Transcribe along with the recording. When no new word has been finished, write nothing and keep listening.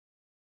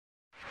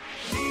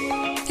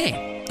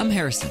Hey, I'm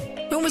Harrison.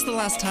 When was the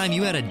last time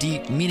you had a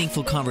deep,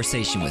 meaningful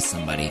conversation with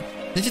somebody?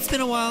 If it's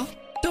been a while,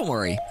 don't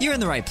worry, you're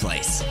in the right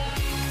place.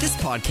 This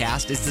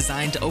podcast is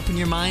designed to open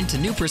your mind to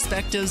new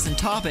perspectives and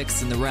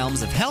topics in the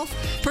realms of health,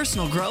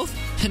 personal growth,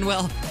 and,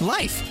 well,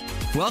 life.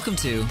 Welcome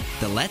to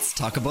the Let's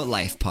Talk About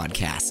Life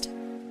podcast.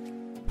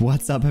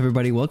 What's up,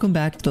 everybody? Welcome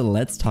back to the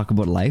Let's Talk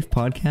About Life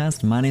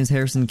podcast. My name is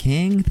Harrison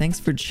King. Thanks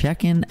for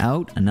checking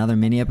out another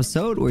mini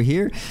episode. We're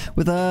here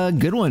with a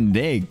good one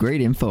today.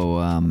 Great info.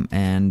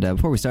 And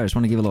before we start, I just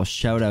want to give a little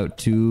shout out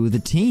to the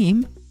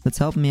team that's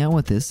helping me out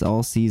with this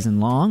all season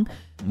long.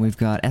 We've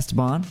got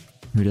Esteban,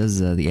 who does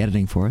the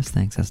editing for us.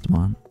 Thanks,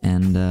 Esteban.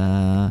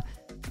 And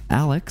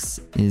Alex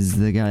is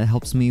the guy that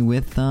helps me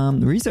with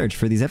research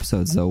for these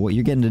episodes. So what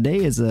you're getting today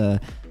is a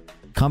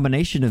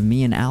combination of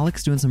me and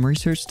Alex doing some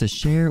research to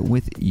share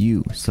with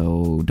you.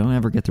 So don't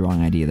ever get the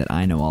wrong idea that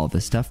I know all of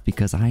this stuff,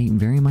 because I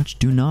very much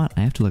do not.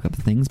 I have to look up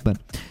the things, but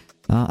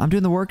I'm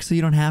doing the work so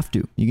you don't have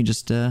to. You can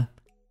just go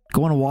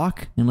on a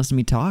walk and listen to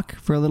me talk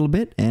for a little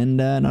bit and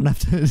not have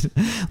to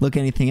look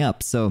anything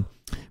up. So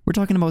we're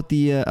talking about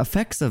the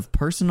effects of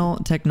personal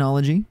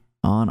technology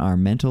on our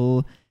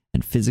mental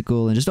and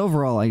physical and just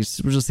overall, we'll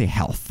just say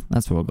health.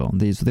 That's where we'll go.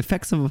 The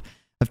effects of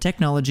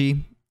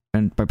technology,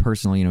 and by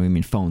personal, we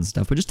mean phone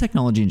stuff, but just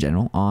technology in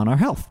general on our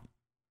health.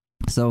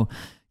 So,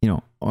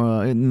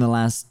 in the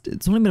last,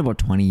 it's only been about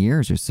 20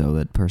 years or so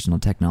that personal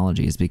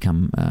technology has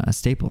become a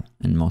staple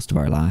in most of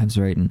our lives,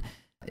 right? And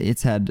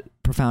it's had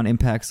profound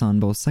impacts on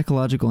both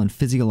psychological and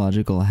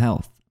physiological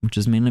health, which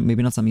is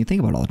maybe not something you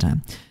think about all the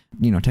time.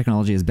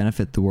 Technology has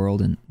benefited the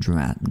world in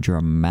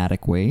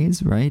dramatic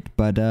ways, right?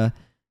 But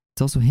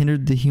it's also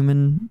hindered the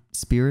human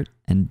spirit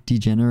and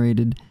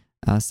degenerated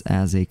us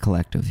as a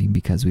collective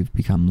because we've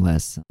become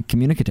less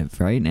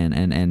communicative, right?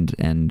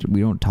 And we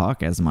don't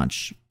talk as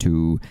much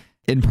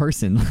in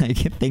person. Like,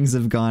 things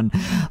have gone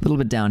a little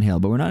bit downhill,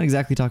 but we're not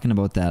exactly talking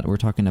about that. We're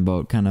talking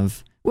about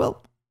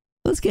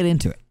let's get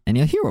into it and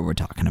you'll hear what we're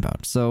talking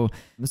about. So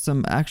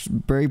some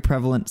actually very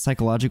prevalent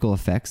psychological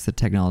effects that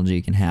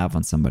technology can have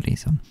on somebody.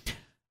 So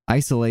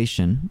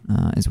isolation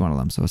is one of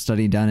them. So a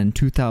study done in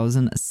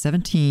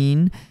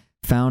 2017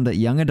 found that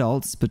young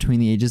adults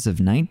between the ages of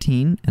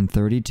 19 and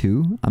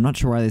 32, I'm not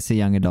sure why they say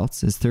young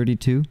adults. Is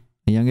 32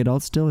 a young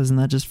adult still? Isn't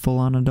that just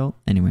full-on adult?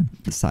 Anyway,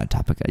 the side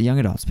topic. Young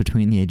adults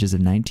between the ages of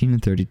 19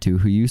 and 32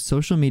 who use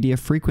social media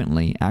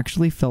frequently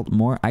actually felt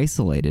more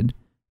isolated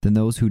than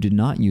those who did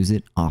not use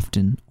it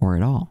often or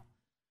at all.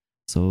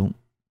 So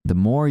the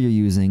more you're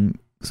using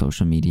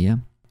social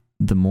media,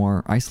 the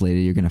more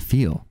isolated you're going to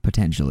feel,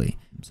 potentially.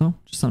 So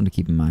just something to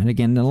keep in mind.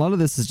 Again, a lot of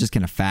this is just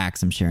kind of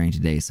facts I'm sharing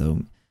today,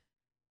 so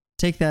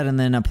take that and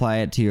then apply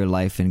it to your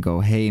life and go,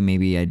 hey,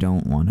 maybe I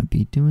don't want to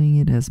be doing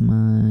it as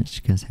much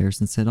because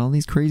Harrison said all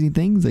these crazy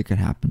things that could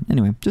happen.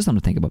 Anyway, just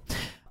something to think about.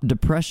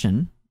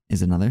 Depression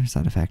is another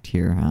side effect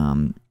here.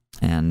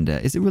 And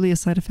is it really a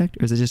side effect,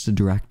 or is it just a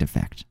direct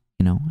effect?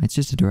 It's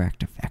just a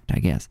direct effect, I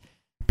guess.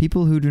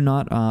 People who do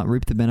not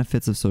reap the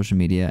benefits of social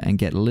media and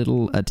get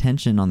little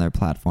attention on their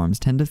platforms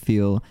tend to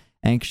feel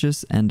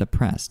anxious and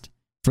depressed.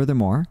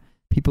 Furthermore,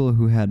 people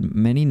who had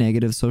many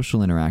negative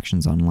social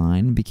interactions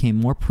online became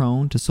more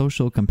prone to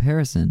social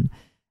comparison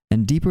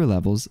and deeper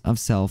levels of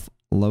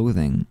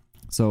self-loathing.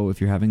 So if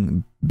you're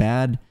having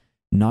bad,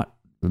 not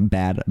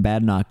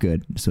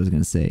good. So I was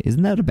going to say,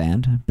 isn't that a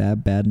band?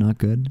 Bad, not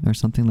good, or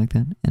something like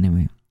that?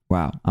 Anyway,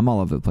 wow, I'm all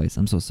over the place.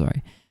 I'm so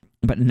sorry.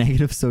 But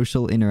negative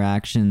social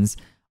interactions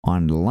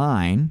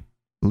online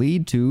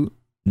lead to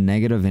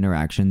negative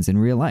interactions in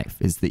real life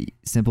is the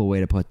simple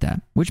way to put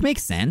that, which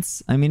makes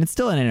sense. I mean, it's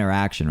still an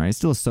interaction, right? It's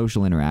still a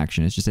social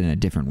interaction. It's just in a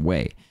different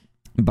way.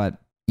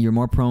 But you're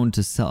more prone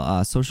to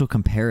social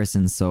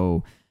comparison.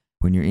 So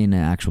when you're in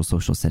an actual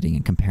social setting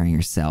and comparing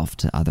yourself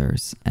to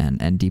others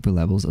and deeper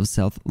levels of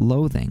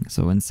self-loathing.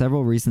 So in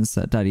several recent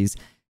studies,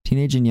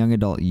 teenage and young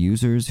adult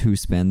users who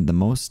spend the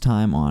most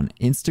time on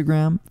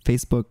Instagram,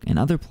 Facebook, and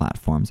other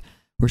platforms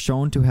were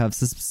shown to have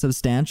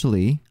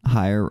substantially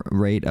higher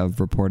rate of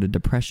reported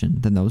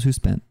depression than those who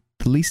spent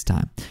the least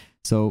time.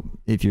 So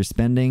if you're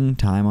spending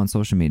time on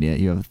social media,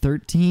 you have a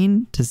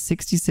 13 to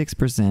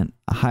 66%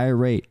 higher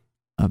rate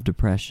of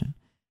depression.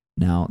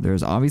 Now,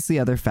 there's obviously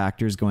other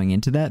factors going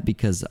into that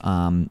because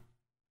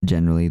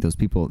generally those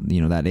people,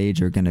 that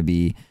age are going to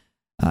be,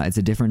 it's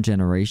a different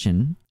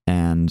generation,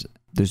 and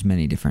there's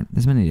many different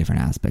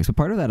aspects. But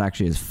part of that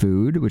actually is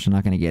food, which I'm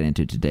not going to get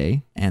into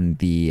today, and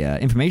the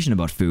information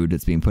about food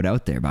that's being put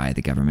out there by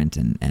the government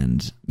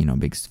and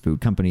big food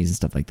companies and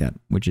stuff like that.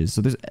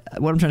 So there's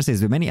what I'm trying to say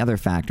is there are many other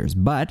factors,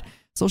 but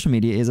social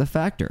media is a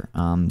factor.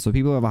 So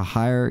people have a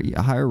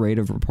higher rate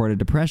of reported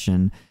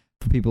depression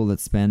for people that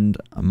spend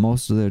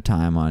most of their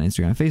time on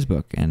Instagram and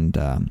Facebook.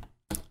 And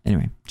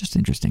anyway, just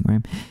interesting,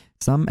 right?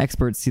 Some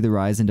experts see the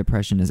rise in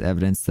depression as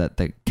evidence that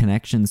the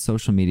connections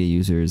social media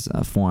users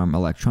form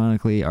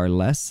electronically are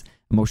less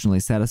emotionally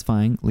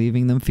satisfying,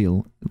 leaving them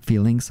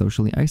feeling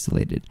socially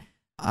isolated.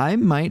 I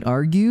might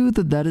argue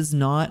that is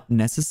not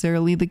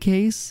necessarily the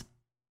case.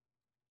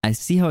 I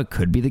see how it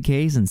could be the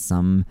case in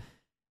some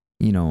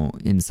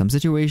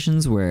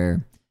situations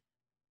where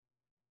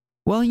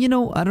Well,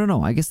 I don't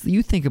know. I guess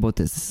you think about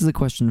this. This is a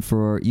question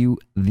for you,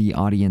 the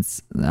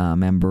audience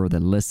member, the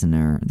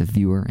listener, the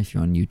viewer, if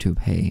you're on YouTube.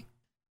 Hey.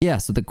 Yeah,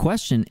 so the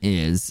question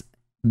is,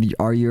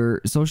 are your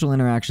social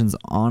interactions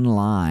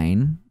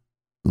online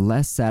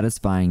less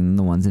satisfying than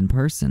the ones in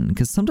person?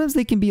 Because sometimes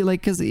they can be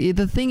because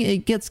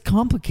it gets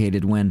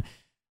complicated when,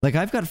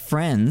 I've got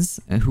friends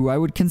who I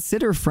would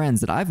consider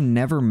friends that I've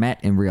never met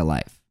in real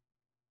life.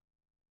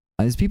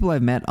 There's people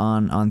I've met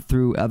on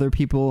through other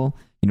people,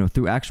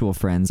 through actual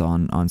friends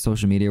on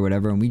social media or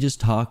whatever, and we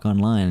just talk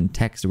online and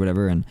text or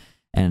whatever,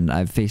 and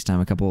I've FaceTime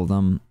a couple of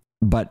them.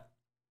 But,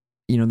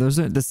 those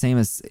aren't the same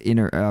as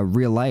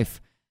real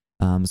life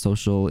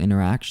social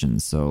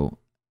interactions. So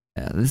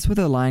this is where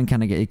the line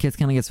kind of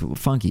gets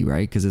funky,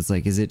 right? Because it's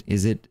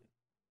is it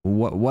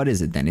what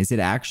is it then? Is it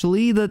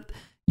actually that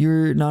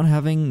you're not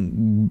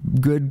having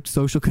good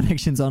social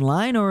connections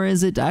online, or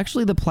is it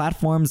actually the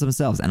platforms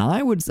themselves? And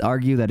I would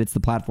argue that it's the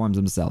platforms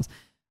themselves.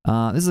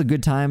 This is a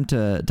good time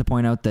to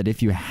point out that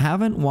if you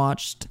haven't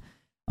watched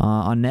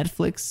on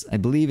Netflix, I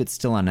believe it's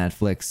still on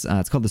Netflix.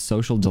 It's called The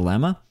Social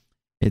Dilemma.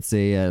 It's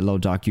a little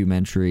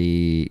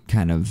documentary they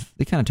kind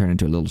of turned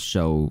into a little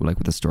show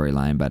with a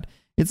storyline, but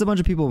it's a bunch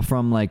of people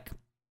from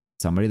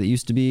somebody that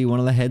used to be one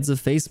of the heads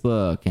of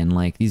Facebook and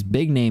these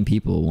big name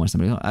people,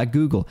 somebody at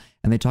Google,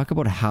 and they talk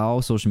about how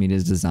social media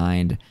is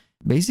designed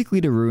basically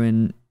to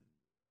ruin.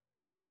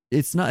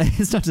 It's not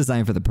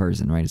designed for the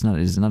person, right? It's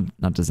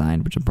not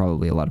designed, which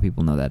probably a lot of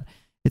people know that.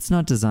 It's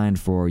not designed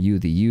for you,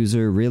 the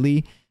user,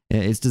 really.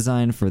 It's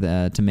designed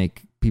to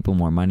make people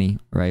more money,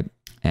 right?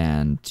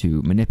 And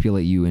to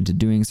manipulate you into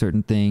doing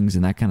certain things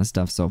and that kind of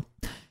stuff. So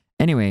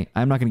anyway,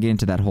 I'm not going to get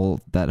into that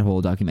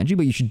whole documentary,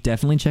 but you should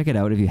definitely check it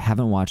out if you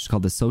haven't watched. It's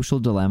called The Social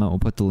Dilemma. We'll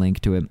put the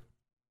link to it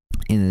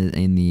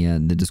in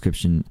the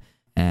description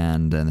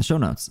and in the show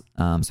notes.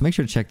 So make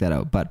sure to check that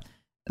out. But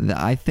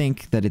I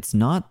think that it's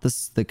not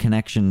the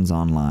connections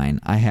online.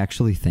 I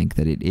actually think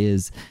that it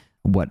is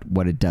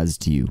what it does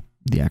to you,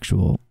 the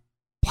actual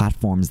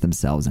platforms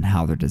themselves and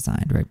how they're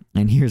designed, right?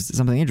 And here's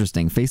something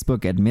interesting.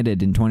 Facebook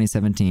admitted in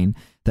 2017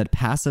 that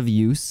passive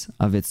use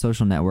of its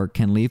social network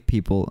can leave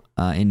people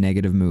in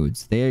negative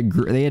moods. They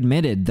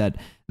admitted that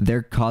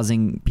they're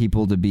causing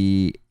people to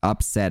be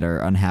upset or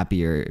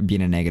unhappy or be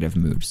in a negative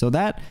mood. So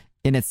that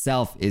in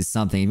itself is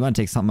something. If you want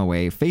to take something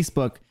away,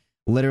 Facebook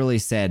literally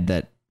said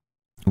that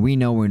we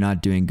know we're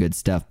not doing good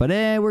stuff, but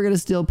we're going to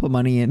still put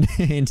money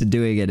into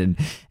doing it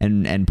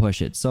and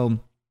push it. So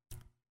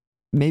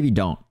maybe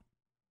don't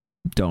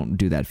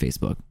do that,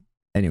 Facebook.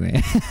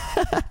 Anyway,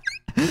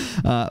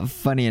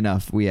 funny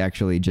enough, we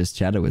actually just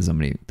chatted with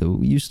somebody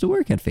who used to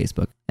work at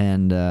Facebook,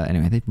 and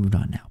anyway, they've moved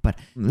on now. But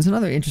there's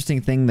another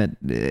interesting thing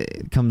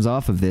that comes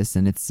off of this,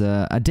 and it's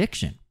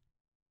addiction.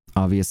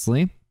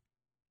 Obviously,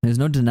 there's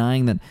no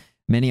denying that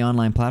many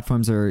online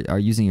platforms are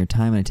using your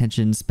time and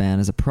attention span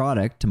as a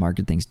product to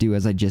market things to.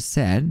 As I just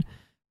said,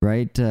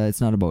 right?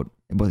 It's not about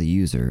the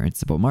user.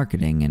 It's about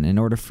marketing. And in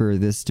order for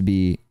this to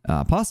be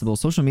possible,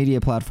 social media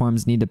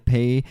platforms need to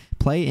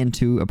play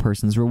into a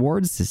person's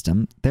reward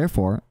system,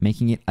 therefore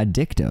making it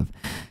addictive.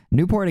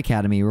 Newport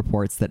Academy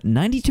reports that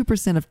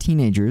 92% of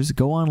teenagers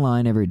go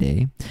online every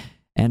day,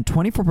 and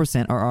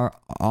 24% are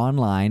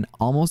online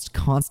almost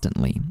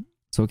constantly.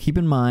 So keep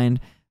in mind,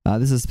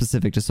 this is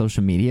specific to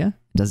social media.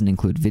 It doesn't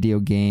include video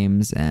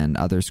games and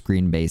other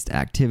screen-based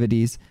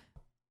activities.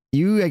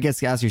 You, I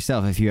guess, ask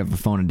yourself if you have a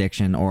phone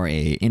addiction or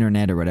a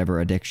internet or whatever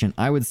addiction.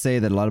 I would say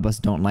that a lot of us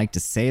don't like to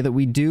say that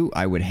we do.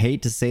 I would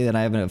hate to say that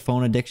I have a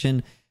phone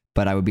addiction,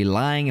 but I would be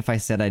lying if I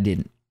said I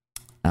didn't.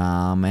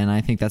 And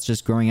I think that's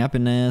just growing up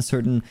in a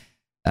certain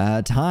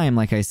time,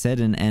 like I said,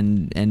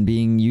 and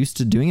being used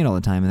to doing it all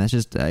the time. And that's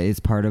just, it's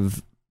part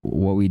of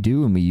what we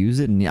do, and we use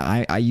it. And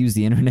I use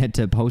the internet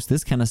to post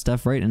this kind of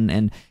stuff, right?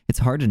 And it's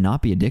hard to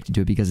not be addicted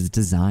to it because it's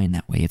designed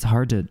that way. It's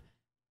hard to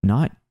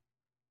not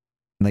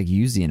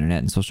use the internet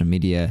and social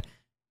media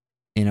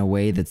in a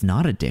way that's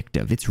not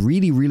addictive. It's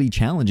really, really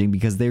challenging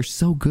because they're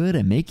so good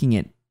at making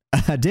it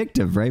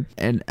addictive, right?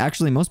 And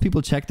actually, most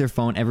people check their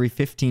phone every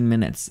 15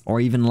 minutes or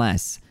even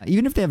less,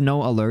 even if they have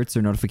no alerts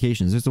or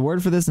notifications. There's a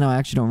word for this now. I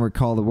actually don't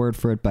recall the word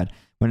for it, but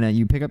when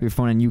you pick up your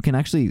phone and you can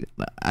actually,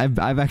 I've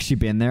actually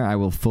been there, I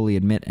will fully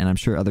admit, and I'm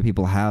sure other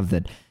people have,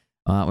 that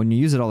when you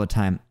use it all the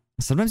time,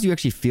 sometimes you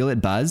actually feel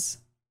it buzz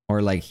or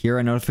hear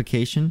a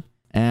notification,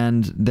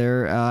 and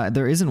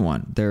there isn't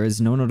one. There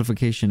is no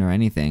notification or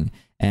anything,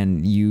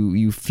 and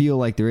you feel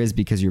like there is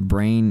because your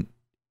brain,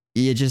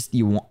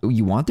 you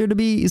want there to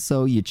be,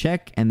 so you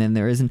check, and then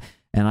there isn't.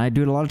 And I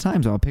do it a lot of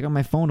times. I'll pick up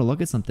my phone to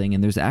look at something,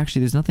 and there's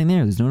nothing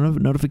there. There's no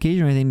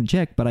notification or anything to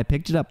check, but I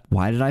picked it up.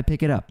 Why did I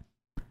pick it up?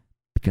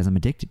 Because I'm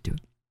addicted to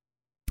it.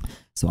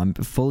 So I'm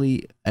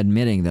fully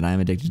admitting that I'm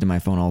addicted to my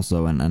phone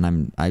also,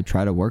 and I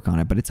try to work on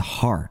it, but it's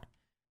hard.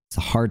 It's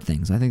a hard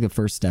thing. So I think the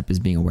first step is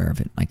being aware of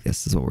it.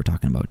 This is what we're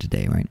talking about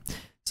today, right?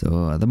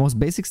 So the most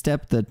basic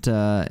step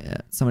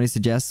that somebody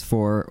suggests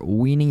for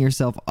weaning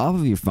yourself off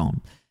of your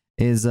phone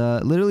is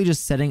literally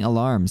just setting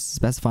alarms,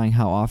 specifying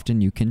how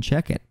often you can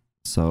check it.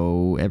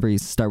 So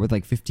start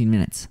with 15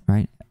 minutes,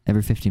 right?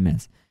 Every 15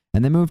 minutes.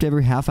 and then move to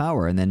every half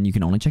hour, and then you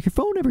can only check your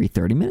phone every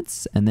 30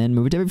 minutes, and then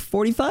move it to every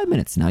 45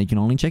 minutes. Now you can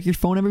only check your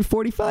phone every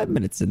 45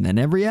 minutes, and then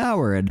every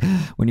hour. And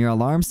when your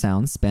alarm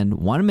sounds, spend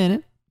 1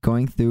 minute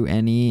going through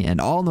any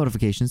and all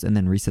notifications, and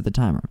then reset the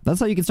timer. That's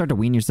how you can start to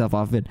wean yourself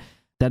off it.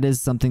 That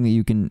is something that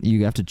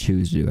you have to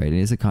choose to do, right? It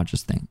is a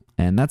conscious thing.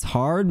 And that's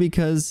hard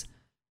because,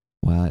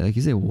 well, like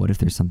you say, what if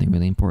there's something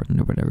really important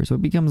or whatever? So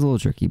it becomes a little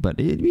tricky, but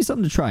it'd be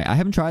something to try. I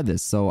haven't tried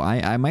this, so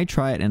I might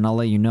try it, and I'll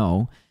let you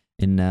know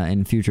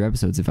in future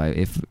episodes if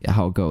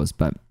how it goes.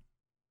 But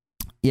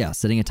yeah,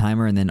 setting a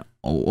timer, and then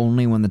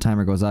only when the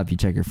timer goes up, you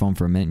check your phone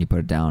for a minute and you put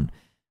it down.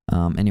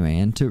 Anyway,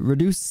 and to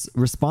reduce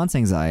response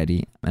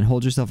anxiety and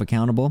hold yourself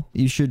accountable,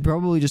 you should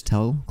probably just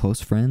tell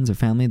close friends or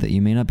family that you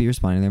may not be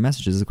responding to their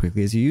messages as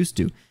quickly as you used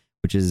to,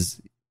 which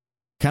is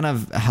kind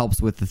of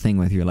helps with the thing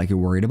with you're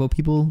worried about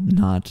people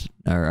not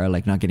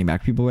getting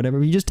back to people or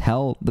whatever. You just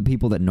tell the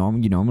people that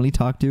you normally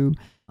talk to.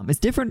 It's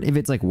different if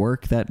it's like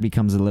work, that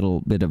becomes a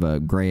little bit of a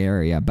gray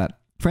area, but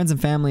friends and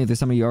family, if there's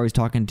somebody you're always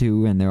talking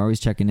to and they're always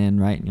checking in,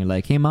 right? And you're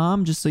like, hey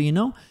mom, just so you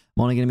know,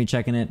 I'm only going to be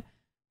checking it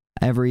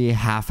every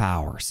half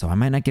hour, so I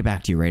might not get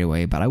back to you right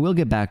away, but I will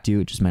get back to you.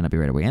 It just might not be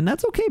right away, and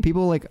that's okay.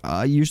 People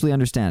usually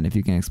understand if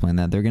you can explain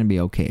that. They're going to be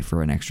okay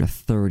for an extra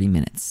 30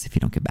 minutes if you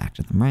don't get back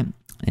to them, right?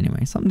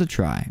 Anyway, something to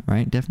try,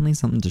 right? Definitely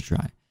something to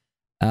try.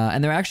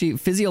 And there are actually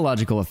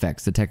physiological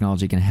effects that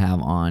technology can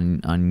have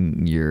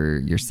on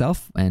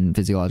yourself, and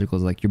physiological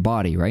is like your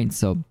body, right?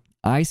 So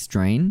eye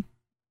strain,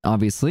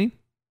 obviously.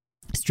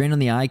 Strain on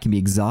the eye can be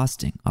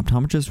exhausting.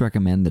 Optometrists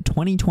recommend the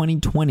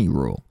 20-20-20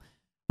 rule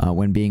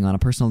when being on a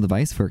personal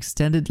device for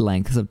extended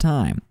lengths of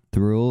time. The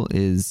rule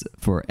is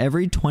for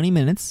every 20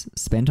 minutes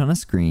spent on a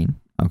screen,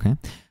 okay,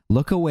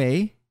 look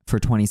away for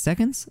 20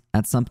 seconds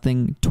at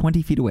something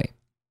 20 feet away.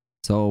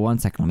 So 1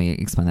 second, let me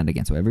explain that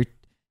again. So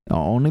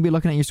only be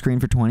looking at your screen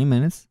for 20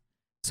 minutes.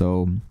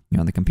 So you're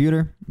on the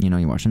computer,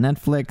 you're watching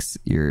Netflix,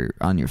 you're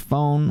on your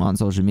phone, on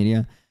social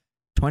media.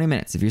 20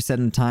 minutes. If you're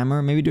setting a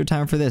timer, maybe do a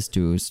timer for this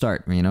to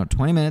start.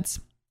 20 minutes,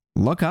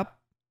 look up,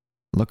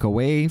 look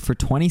away for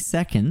 20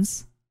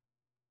 seconds,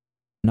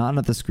 not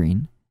at the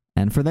screen.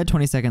 And for that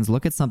 20 seconds,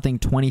 look at something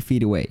 20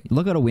 feet away.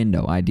 Look out a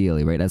window,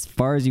 ideally, right? As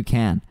far as you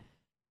can.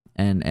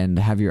 And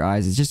have your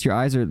eyes, it's just your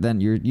eyes are,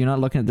 then you're not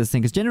looking at this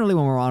thing. Because generally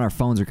when we're on our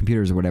phones or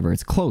computers or whatever,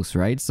 it's close,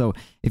 right? So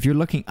if you're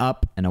looking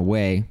up and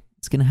away,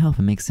 it's going to help.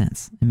 It makes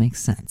sense.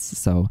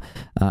 So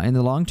in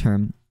the long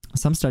term,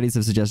 some studies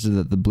have suggested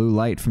that the blue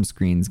light from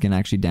screens can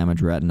actually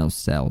damage retinal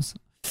cells.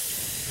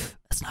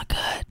 That's not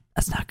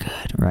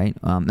good, right?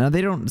 Now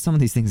some of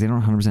these things they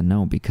don't 100%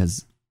 know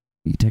because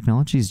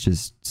technology is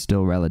just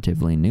still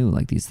relatively new,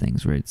 like these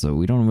things, right? So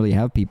we don't really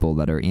have people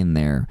that are in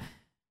their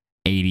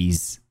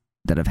 80s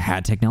that have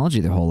had technology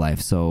their whole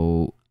life.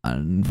 So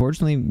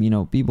unfortunately,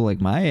 people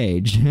like my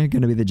age are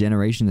going to be the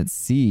generation that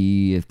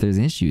see if there's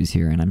issues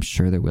here, and I'm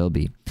sure there will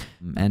be.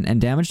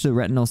 And damage to the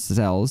retinal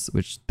cells,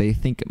 which they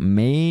think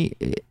may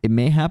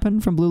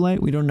happen from blue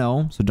light. We don't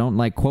know, so don't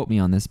quote me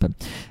on this, but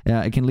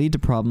it can lead to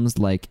problems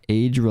like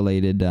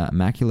age-related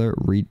macular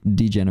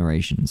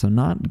degeneration. So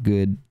not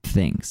good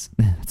things.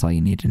 That's all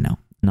you need to know.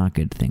 Not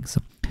good things.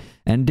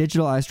 And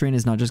digital eye strain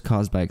is not just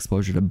caused by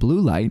exposure to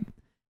blue light.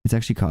 It's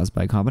actually caused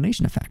by a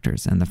combination of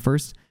factors. And the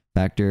first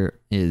factor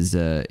is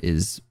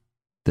the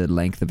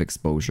length of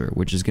exposure,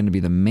 which is going to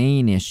be the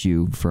main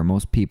issue for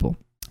most people,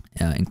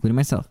 including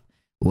myself.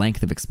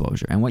 Length of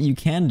exposure. And what you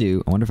can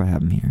do, I wonder if I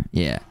have them here.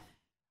 Yeah.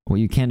 What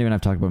you can do, and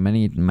I've talked about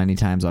many, many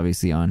times,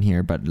 obviously, on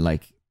here, but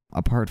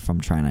apart from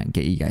trying to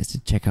get you guys to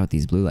check out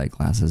these blue light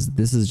glasses,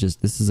 this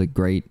is a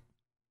great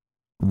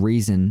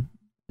reason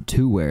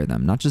to wear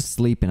them. Not just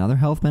sleep and other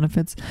health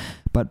benefits,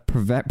 but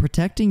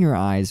protecting your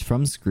eyes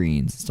from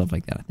screens and stuff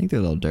like that. I think they're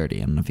a little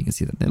dirty. I don't know if you can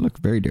see that. They look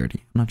very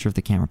dirty. I'm not sure if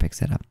the camera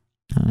picks it up.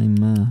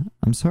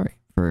 I'm sorry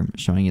for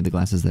showing you the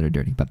glasses that are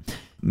dirty, but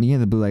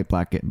the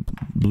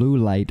blue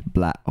light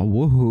black. Oh,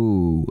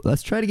 woohoo!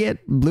 Let's try to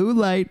get blue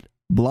light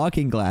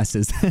blocking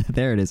glasses.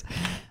 There it is.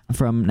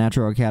 From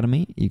Natural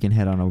Academy. You can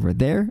head on over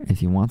there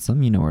if you want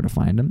some. You know where to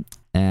find them.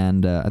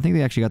 And I think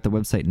they actually got the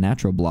website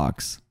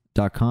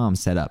naturalblocks.com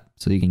set up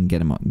so you can get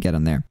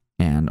them there.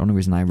 And the only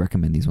reason I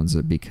recommend these ones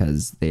is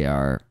because they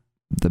are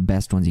the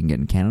best ones you can get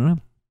in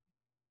Canada.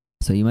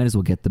 So you might as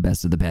well get the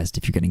best of the best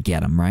if you're going to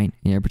get them, right?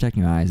 You're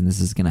protecting your eyes, and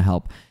this is going to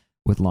help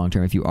with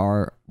long-term. If you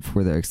are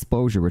for the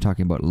exposure, we're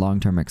talking about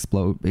long-term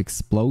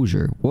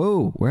exposure.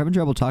 Whoa, we're having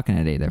trouble talking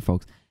today there,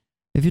 folks.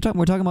 We're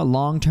talking about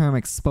long-term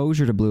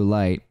exposure to blue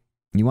light.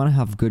 You want to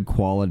have good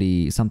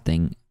quality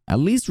something, at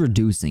least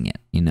reducing it,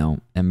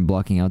 and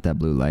blocking out that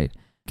blue light,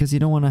 because you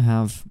don't want to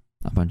have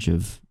a bunch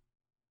of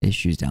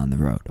issues down the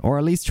road, or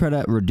at least try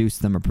to reduce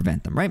them or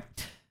prevent them, right?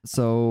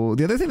 So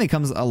the other thing that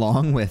comes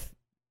along with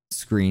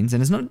screens,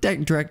 and it's not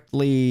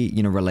directly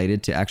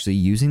related to actually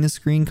using the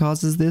screen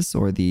causes this,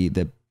 or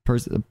the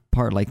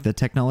part like the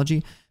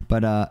technology,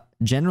 but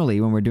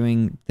generally when we're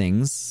doing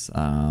things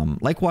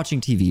like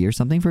watching TV or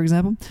something, for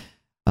example,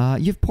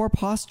 you have poor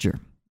posture,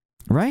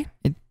 right?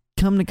 It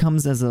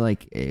comes as a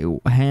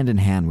hand in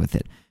hand with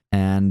it.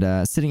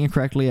 And sitting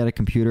incorrectly at a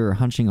computer or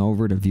hunching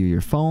over to view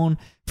your phone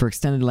for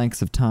extended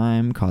lengths of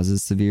time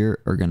causes severe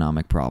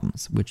ergonomic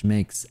problems, which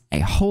makes a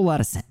whole lot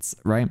of sense,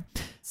 right?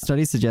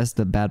 Studies suggest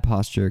that bad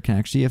posture can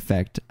actually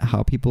affect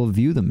how people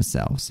view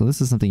themselves. So this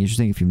is something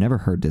interesting if you've never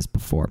heard this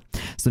before.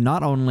 So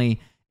not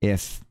only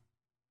if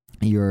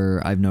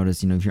I've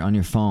noticed, if you're on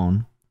your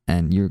phone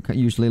and you're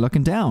usually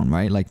looking down,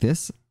 right, like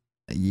this,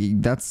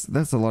 that's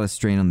a lot of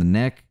strain on the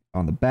neck,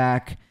 on the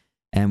back,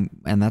 and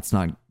that's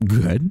not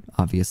good,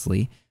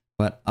 obviously.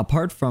 But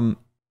apart from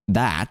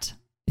that,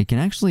 it can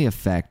actually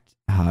affect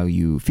how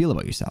you feel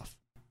about yourself.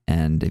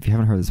 And if you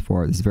haven't heard this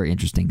before, this is very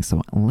interesting.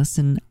 So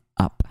listen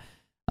up.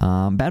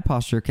 Bad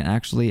posture can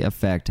actually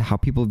affect how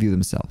people view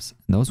themselves.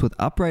 And those with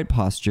upright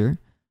posture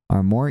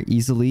are more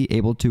easily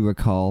able to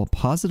recall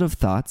positive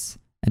thoughts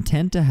and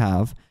tend to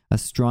have a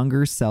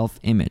stronger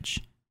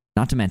self-image.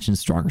 Not to mention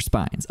stronger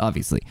spines,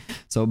 obviously.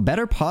 So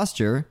better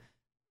posture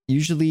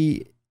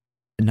usually...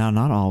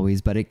 not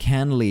always, but it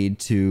can lead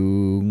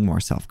to more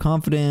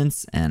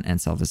self-confidence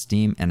and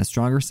self-esteem and a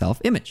stronger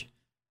self-image,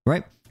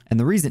 right? And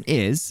the reason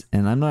is,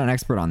 and I'm not an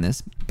expert on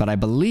this, but I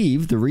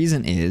believe the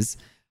reason is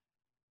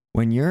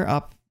when you're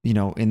up,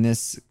 in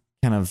this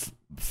kind of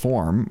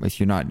form, if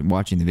you're not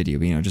watching the video,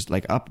 just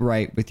like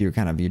upright with your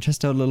your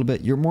chest out a little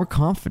bit, you're more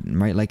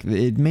confident, right? Like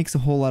it makes a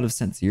whole lot of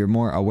sense. You're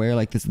more aware,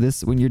 like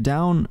this when you're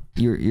down,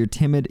 you're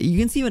timid. You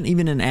can see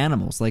even in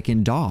animals, like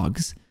in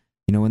dogs.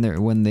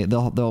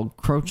 They'll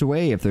crouch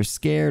away if they're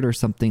scared or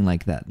something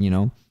like that.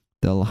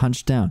 They'll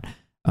hunch down.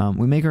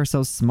 We make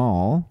ourselves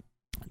small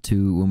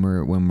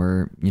when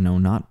we're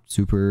not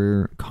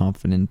super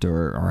confident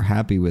or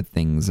happy with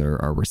things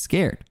or we're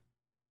scared.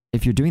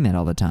 If you're doing that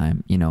all the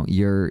time,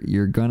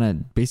 you're gonna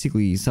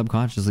basically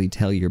subconsciously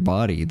tell your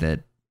body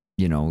that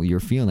you're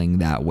feeling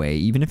that way,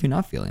 even if you're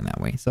not feeling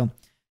that way. So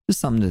just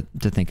something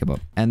to think about.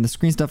 And the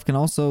screen stuff can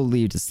also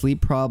lead to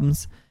sleep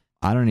problems.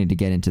 I don't need to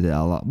get into that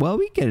a lot. Well,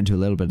 we get into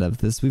a little bit of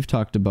this. We've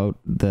talked about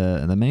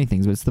the many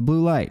things, but it's the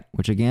blue light,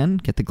 which again,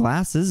 get the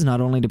glasses,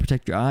 not only to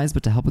protect your eyes,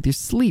 but to help with your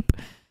sleep.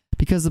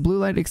 Because the blue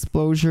light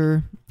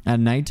exposure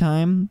at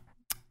nighttime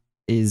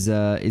is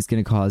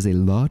going to cause a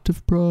lot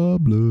of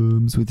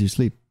problems with your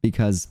sleep,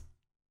 because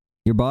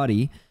your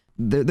body,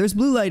 there's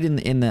blue light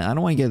in the, I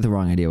don't want to get the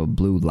wrong idea about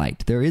blue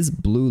light. There is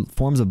blue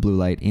forms of blue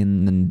light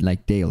in the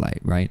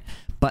daylight, right?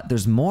 But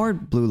there's more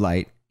blue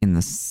light in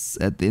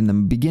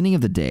the beginning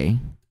of the day,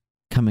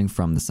 coming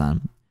from the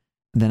sun.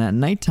 Then at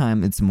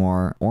nighttime, it's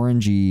more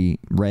orangey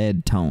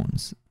red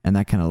tones and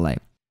that kind of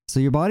light. So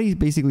your body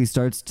basically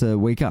starts to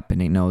wake up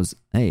and it knows,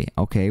 hey,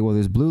 okay, well,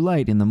 there's blue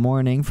light in the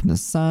morning from the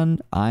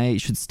sun. I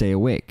should stay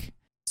awake.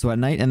 So at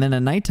night, and then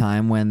at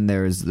nighttime, when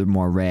there's the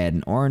more red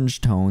and orange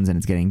tones and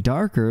it's getting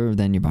darker,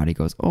 then your body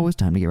goes, oh, it's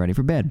time to get ready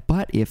for bed.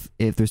 But if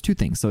there's two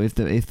things, so if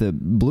the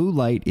blue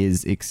light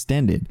is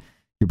extended,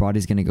 your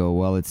body's going to go,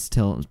 well, it's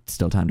still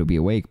time to be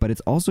awake, but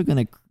it's also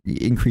going to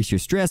increase your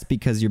stress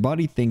because your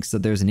body thinks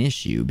that there's an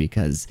issue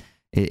because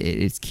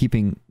it's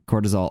keeping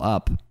cortisol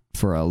up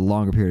for a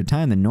longer period of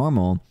time than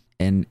normal,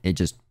 and it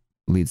just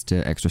leads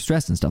to extra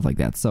stress and stuff like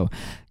that. So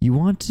you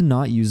want to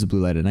not use the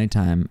blue light at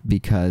nighttime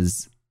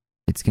because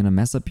it's going to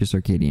mess up your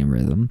circadian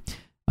rhythm,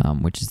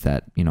 which is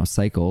that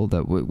cycle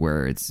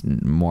where it's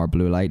more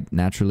blue light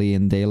naturally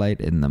in daylight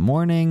in the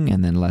morning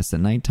and then less at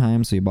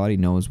nighttime. So your body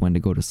knows when to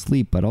go to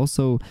sleep, but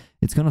also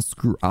it's going to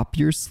screw up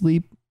your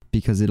sleep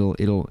because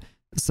it'll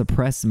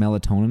suppress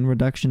melatonin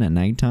reduction at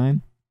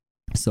nighttime.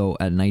 So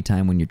at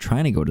nighttime, when you're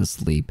trying to go to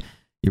sleep,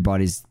 your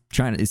body's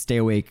trying to stay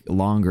awake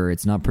longer.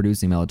 It's not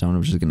producing melatonin,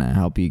 which is going to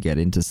help you get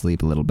into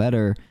sleep a little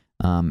better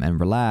and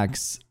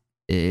relax.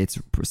 It's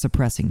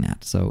suppressing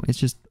that. So it's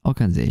just all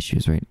kinds of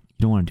issues, right? You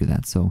don't want to do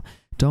that. So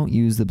don't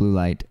use the blue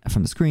light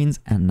from the screens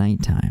at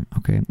nighttime,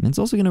 okay? And it's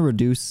also going to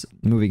reduce,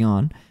 moving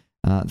on,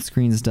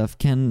 screens and stuff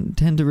can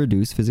tend to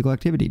reduce physical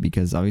activity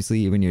because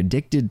obviously when you're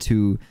addicted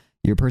to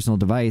your personal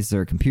device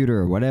or computer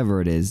or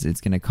whatever it is, it's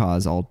going to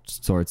cause all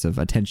sorts of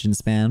attention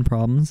span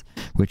problems,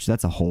 which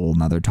that's a whole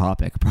nother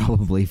topic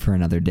probably for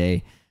another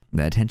day.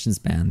 The attention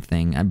span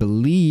thing, I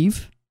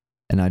believe,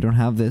 and I don't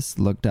have this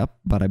looked up,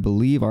 but I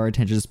believe our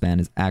attention span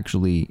is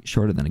actually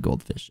shorter than a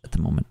goldfish at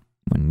the moment.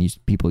 When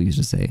people used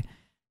to say,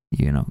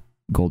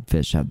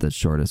 goldfish have the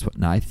shortest one.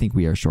 Now, I think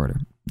we are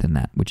shorter than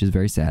that, which is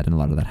very sad. And a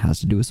lot of that has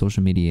to do with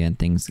social media and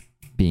things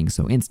being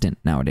so instant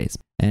nowadays.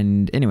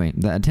 And anyway,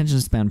 the attention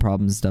span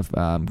problems and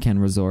stuff can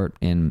result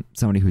in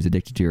somebody who's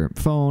addicted to your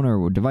phone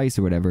or device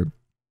or whatever,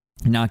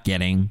 not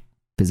getting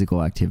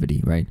physical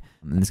activity, right?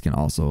 And this can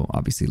also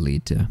obviously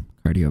lead to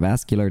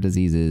cardiovascular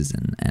diseases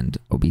and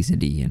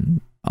obesity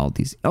and all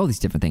these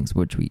different things,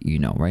 which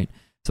right?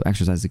 So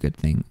exercise is a good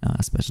thing,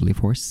 especially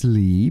for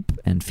sleep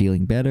and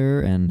feeling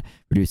better and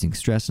reducing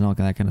stress and all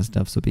that kind of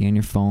stuff. So being on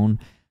your phone,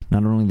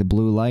 not only the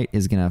blue light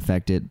is going to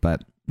affect it,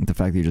 but the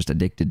fact that you're just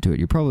addicted to it,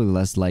 you're probably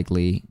less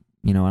likely,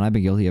 and I've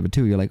been guilty of it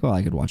too. You're like, well,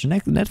 I could watch a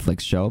Netflix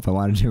show if I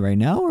wanted to right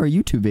now, or a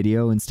YouTube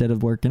video instead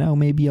of working out.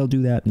 Maybe I'll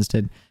do that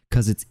instead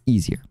because it's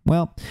easier.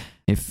 Well,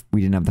 if we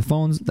didn't have the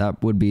phones,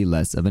 that would be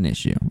less of an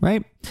issue,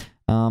 right?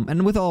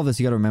 And with all of this,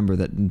 you got to remember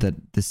that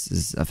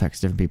this affects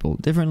different people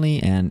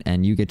differently,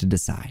 and you get to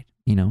decide.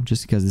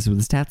 Just because this is what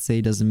the stats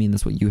say doesn't mean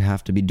that's what you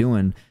have to be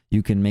doing.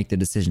 You can make the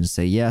decision to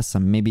say, yes,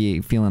 I'm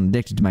maybe feeling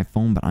addicted to my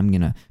phone, but I'm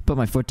going to put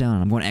my foot down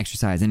and I'm going to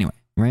exercise anyway,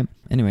 right?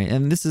 Anyway,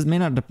 and this may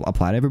not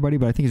apply to everybody,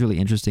 but I think it's really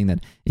interesting that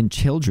in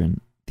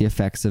children, the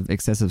effects of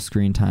excessive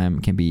screen time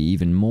can be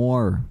even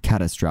more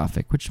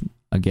catastrophic, which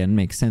again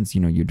makes sense.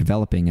 You're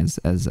developing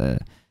as a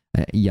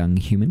young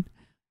human.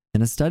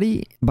 And a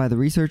study by the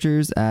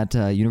researchers at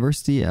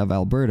University of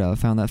Alberta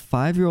found that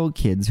 5-year-old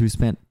kids who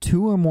spent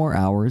 2 or more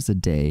hours a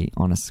day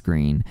on a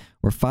screen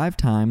were 5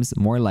 times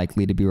more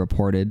likely to be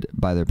reported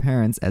by their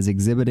parents as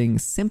exhibiting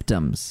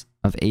symptoms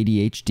of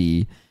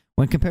ADHD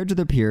when compared to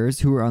their peers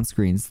who were on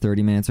screens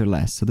 30 minutes or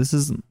less. So this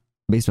is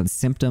based on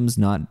symptoms,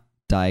 not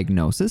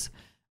diagnosis.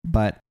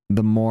 But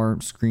the more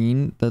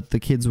screen that the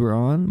kids were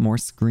on, more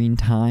screen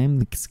time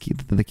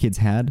the kids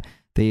had,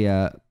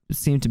 they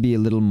seemed to be a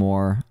little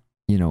more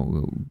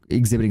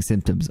exhibiting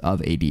symptoms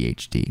of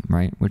ADHD,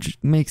 right? Which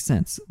makes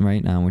sense,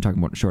 right? We're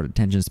talking about short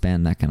attention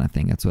span, that kind of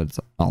thing. That's what it's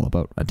all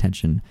about,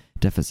 attention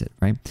deficit,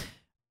 right?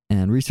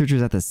 And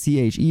researchers at the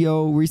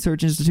CHEO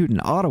Research Institute in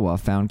Ottawa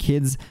found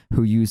kids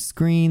who use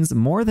screens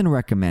more than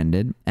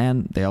recommended,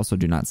 and they also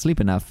do not sleep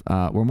enough,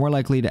 were more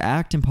likely to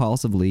act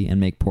impulsively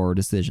and make poor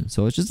decisions.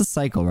 So it's just a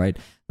cycle, right?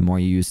 The more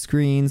you use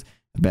screens,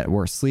 the better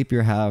worse sleep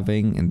you're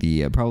having, and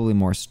the probably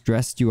more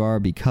stressed you are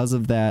because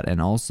of that,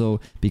 and also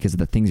because of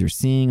the things you're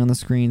seeing on the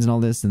screens and all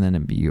this, and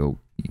then you're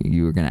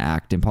going to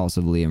act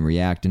impulsively and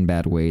react in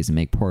bad ways and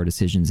make poor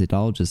decisions. It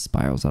all just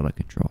spirals out of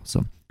control.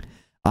 So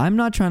I'm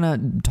not trying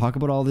to talk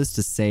about all this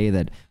to say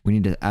that we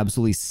need to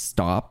absolutely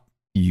stop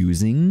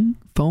using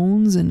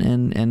phones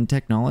and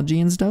technology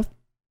and stuff.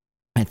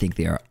 I think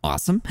they are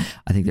awesome.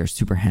 I think they're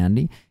super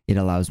handy. It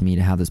allows me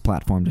to have this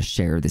platform to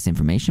share this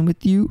information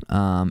with you,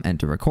 and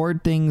to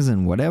record things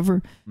and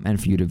whatever,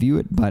 and for you to view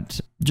it. But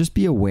just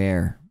be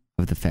aware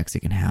of the effects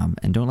it can have,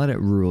 and don't let it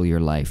rule your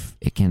life.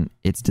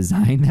 It's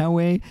designed that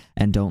way,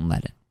 and don't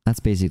let it. That's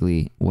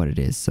basically what it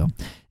is. So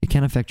it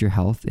can affect your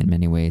health in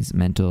many ways,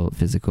 mental,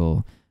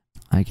 physical,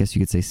 I guess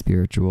you could say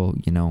spiritual,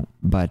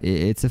 but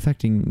it's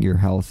affecting your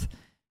health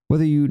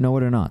whether you know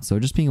it or not. So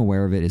just being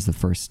aware of it is the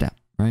first step,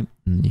 right?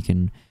 And you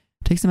can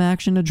take some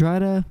action to try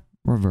to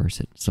reverse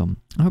it. So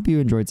I hope you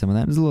enjoyed some of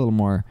that. There's a little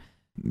more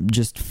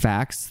just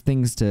facts,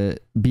 things to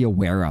be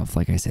aware of.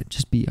 Like I said,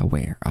 just be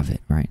aware of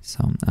it, right?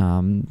 So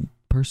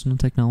personal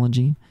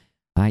technology,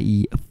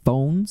 i.e.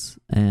 phones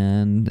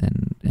and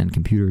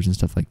computers and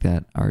stuff like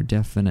that, are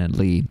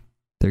definitely,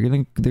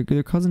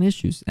 they're causing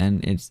issues.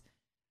 And it's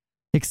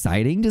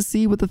exciting to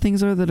see what the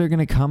things are that are going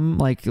to come.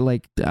 Like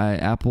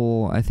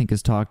Apple, I think,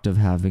 has talked of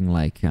having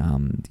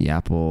the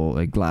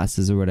Apple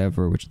glasses or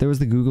whatever, which there was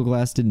the Google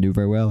Glass, didn't do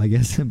very well, I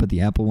guess, but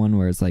the Apple one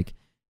where it's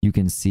you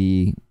can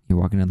see, you're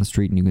walking down the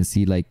street and you can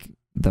see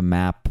the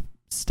map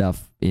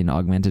stuff in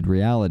augmented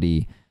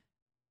reality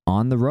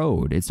on the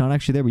road. It's not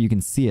actually there, but you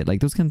can see it.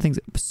 Those kind of things,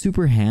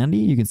 super handy.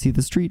 You can see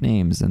the street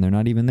names and they're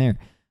not even there.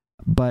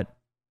 But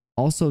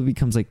also it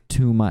becomes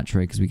too much,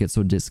 right? Because we get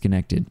so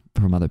disconnected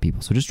from other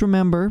people. So just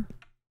remember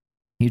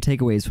your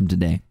takeaways from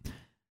today.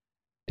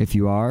 If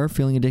you are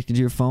feeling addicted to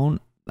your phone,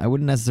 I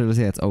wouldn't necessarily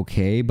say that's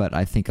okay, but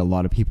I think a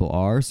lot of people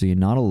are, so you're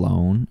not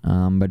alone.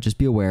 But just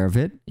be aware of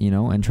it,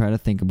 and try to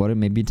think about it.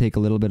 Maybe take a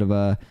little bit of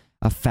a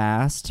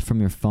fast from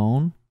your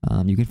phone.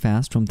 You can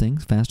fast from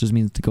things. Fast just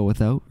means to go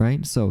without,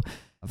 right? So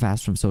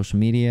fast from social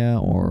media,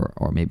 or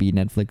maybe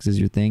Netflix is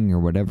your thing, or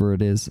whatever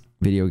it is,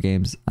 video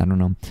games, I don't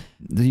know.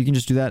 You can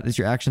just do that as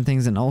your action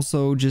things, and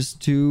also just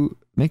to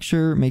make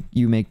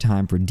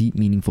time for deep,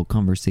 meaningful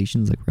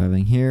conversations like we're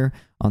having here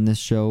on this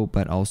show,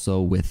 but also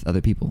with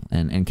other people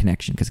and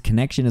connection, because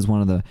connection is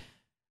one of the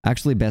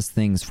actually best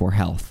things for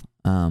health,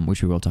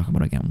 which we will talk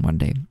about again one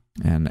day.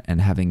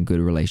 And having good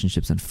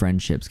relationships and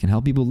friendships can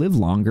help people live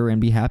longer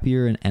and be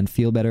happier and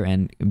feel better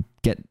and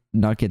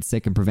not get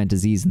sick and prevent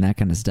disease and that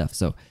kind of stuff.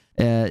 So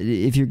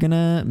if you're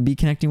gonna be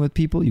connecting with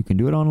people, you can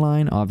do it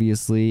online,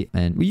 obviously,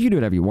 and you can do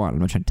whatever you want. I'm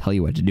not trying to tell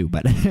you what to do,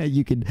 but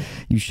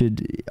you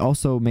should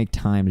also make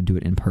time to do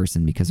it in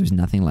person, because there's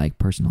nothing like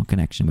personal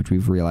connection, which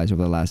we've realized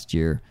over the last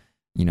year.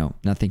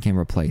 Nothing can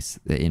replace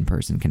the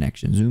in-person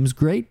connection. Zoom's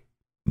great,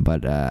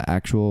 but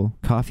actual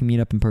coffee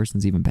meetup in person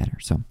is even better.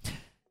 So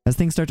as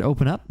things start to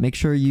open up, make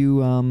sure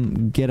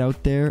you get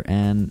out there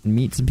and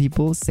meet some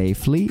people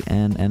safely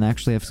and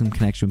actually have some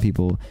connection with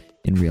people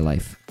in real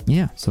life.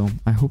 Yeah, so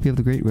I hope you have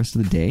a great rest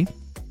of the day,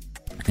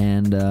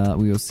 and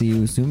we will see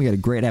you soon. We got a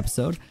great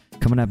episode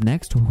coming up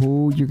next.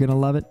 Oh, you're going to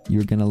love it.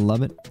 You're going to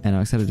love it, and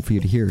I'm excited for you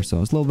to hear.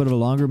 So it's a little bit of a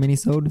longer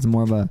mini-sode. It's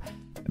more of a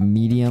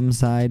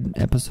medium-side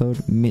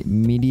episode,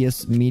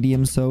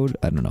 medium-sode.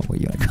 I don't know what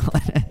you want to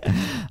call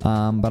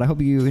it. But I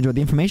hope you enjoyed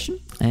the information,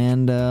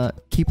 and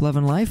keep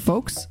loving life,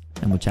 folks.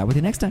 And we'll chat with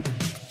you next time.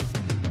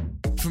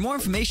 For more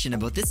information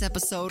about this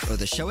episode or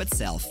the show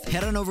itself,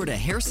 head on over to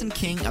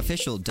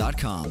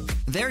harrisonkingofficial.com.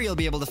 There you'll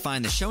be able to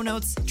find the show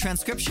notes,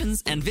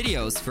 transcriptions, and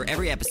videos for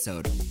every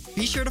episode.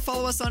 Be sure to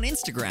follow us on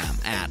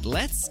Instagram at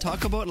Let's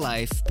Talk About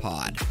Life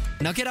Pod.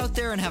 Now get out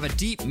there and have a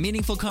deep,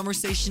 meaningful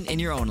conversation in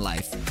your own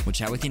life. We'll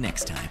chat with you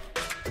next time.